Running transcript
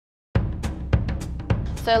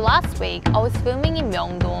So last week I was filming in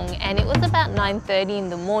Myeongdong and it was about 9:30 in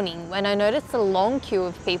the morning when I noticed a long queue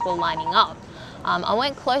of people lining up. I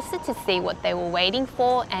went closer to see what they were waiting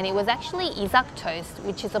for, and it was actually Isak Toast,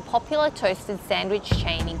 which is a popular toasted sandwich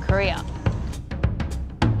chain in Korea.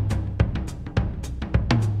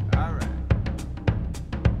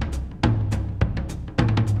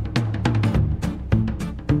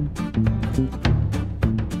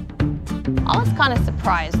 I was kind of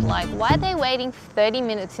surprised, like, why are they waiting 30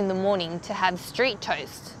 minutes in the morning to have street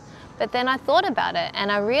toast? But then I thought about it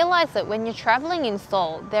and I realized that when you're traveling in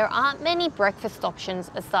Seoul, there aren't many breakfast options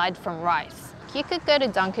aside from rice. You could go to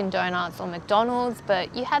Dunkin' Donuts or McDonald's,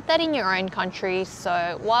 but you have that in your own country,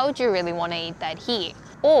 so why would you really want to eat that here?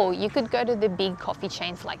 Or you could go to the big coffee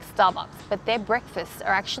chains like Starbucks, but their breakfasts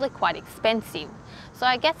are actually quite expensive. So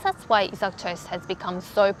I guess that's why Isak Toast has become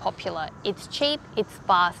so popular. It's cheap, it's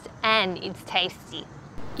fast, and it's tasty.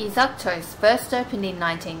 Isak Toast first opened in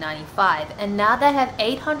 1995, and now they have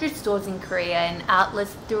 800 stores in Korea and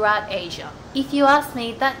outlets throughout Asia. If you ask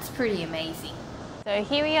me, that's pretty amazing. So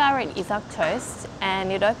here we are at Isak Toast,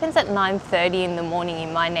 and it opens at 9:30 in the morning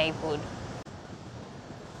in my neighborhood.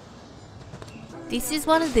 This is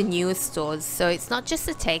one of the newest stores, so it's not just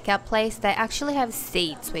a takeout place, they actually have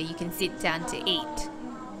seats where you can sit down to eat.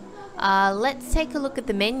 Let's take a look at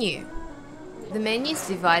the menu. The menu is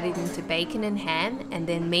divided into bacon and ham, and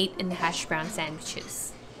then meat and hash brown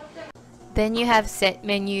sandwiches. Then you have set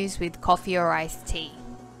menus with coffee or iced tea.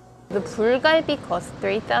 The bulgalbi costs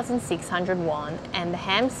 3,600 won, and the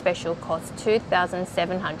ham special costs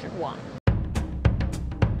 2,700 won.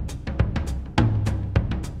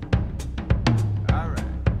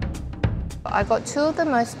 I got two of the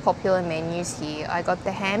most popular menus here. I got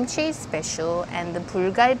the ham cheese special and the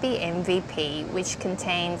bulgalbi MVP, which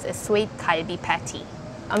contains a sweet kalbi patty.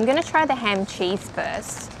 I'm gonna try the ham cheese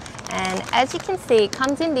first. And as you can see, it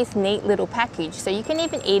comes in this neat little package, so you can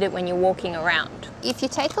even eat it when you're walking around. If you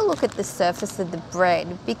take a look at the surface of the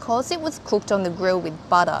bread, because it was cooked on the grill with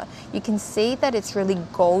butter, you can see that it's really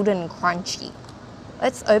golden and crunchy.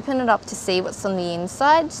 Let's open it up to see what's on the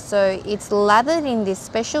inside. So it's lathered in this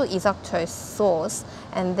special Isak Toast sauce,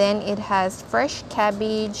 and then it has fresh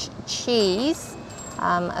cabbage, cheese,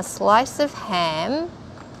 a slice of ham,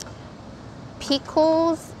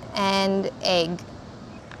 pickles, and egg.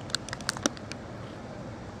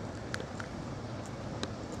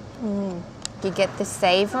 You get the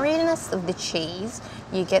savouriness of the cheese,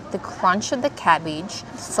 you get the crunch of the cabbage,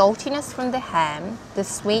 saltiness from the ham, the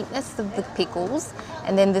sweetness of the pickles,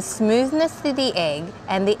 and then the smoothness of the egg.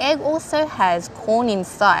 And the egg also has corn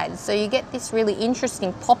inside, so you get this really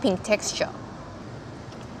interesting popping texture.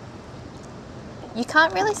 You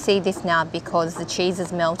can't really see this now because the cheese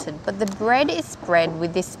is melted, but the bread is spread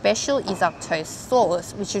with this special Isak Toast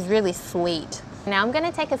sauce, which is really sweet. Now I'm going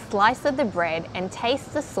to take a slice of the bread and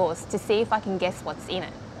taste the sauce to see if I can guess what's in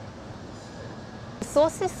it. The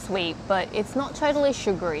sauce is sweet, but it's not totally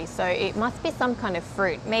sugary, so it must be some kind of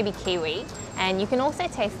fruit, maybe kiwi, and you can also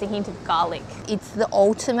taste a hint of garlic. It's the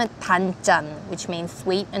ultimate banchan, which means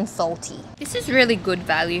sweet and salty. This is really good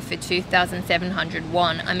value for 2,700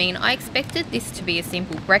 won. I mean, I expected this to be a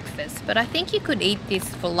simple breakfast, but I think you could eat this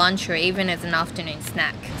for lunch or even as an afternoon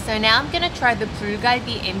snack. So now I'm going to try the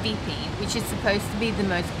bulgalbi MVP, which is supposed to be the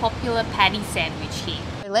most popular patty sandwich here.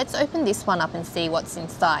 So let's open this one up and see what's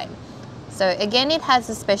inside. So again, it has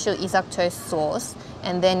a special Isak Toast sauce,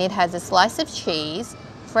 and then it has a slice of cheese,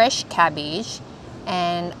 fresh cabbage,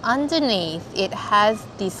 and underneath it has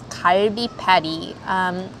this kalbi patty.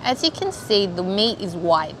 As you can see, the meat is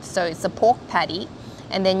white, so it's a pork patty,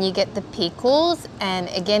 and then you get the pickles and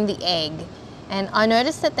again the egg. And I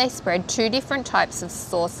noticed that they spread two different types of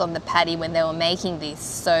sauce on the patty when they were making this,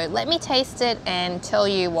 so let me taste it and tell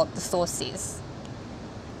you what the sauce is.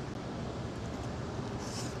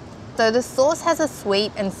 So the sauce has a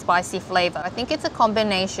sweet and spicy flavour. I think it's a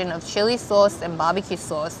combination of chili sauce and barbecue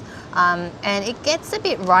sauce, and it gets a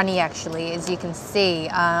bit runny actually, as you can see.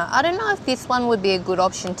 I don't know if this one would be a good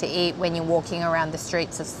option to eat when you're walking around the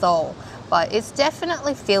streets of Seoul, but it's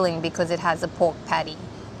definitely filling because it has a pork patty.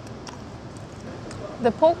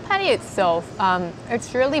 The pork patty itself,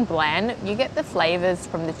 it's really bland. You get the flavours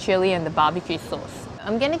from the chili and the barbecue sauce.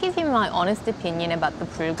 I'm going to give you my honest opinion about the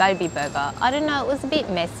bulgalbi burger. I don't know, it was a bit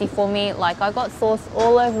messy for me. Like, I got sauce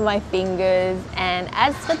all over my fingers, and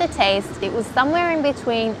as for the taste, it was somewhere in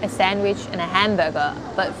between a sandwich and a hamburger.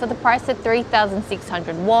 But for the price of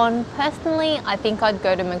 3,600 won, personally, I think I'd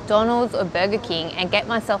go to McDonald's or Burger King and get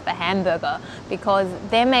myself a hamburger because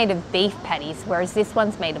they're made of beef patties, whereas this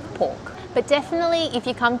one's made of pork. But definitely if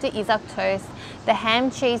you come to Isak Toast, the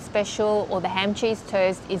ham cheese special or the ham cheese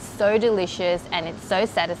toast is so delicious and it's so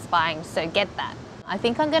satisfying, so get that. I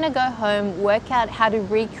think I'm gonna go home, work out how to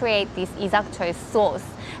recreate this Isak Toast sauce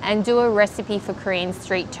and do a recipe for Korean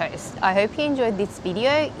street toast. I hope you enjoyed this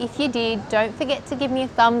video. If you did, don't forget to give me a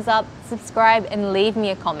thumbs up, subscribe and leave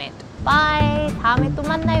me a comment. Bye! 다음에 또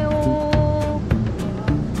만나요.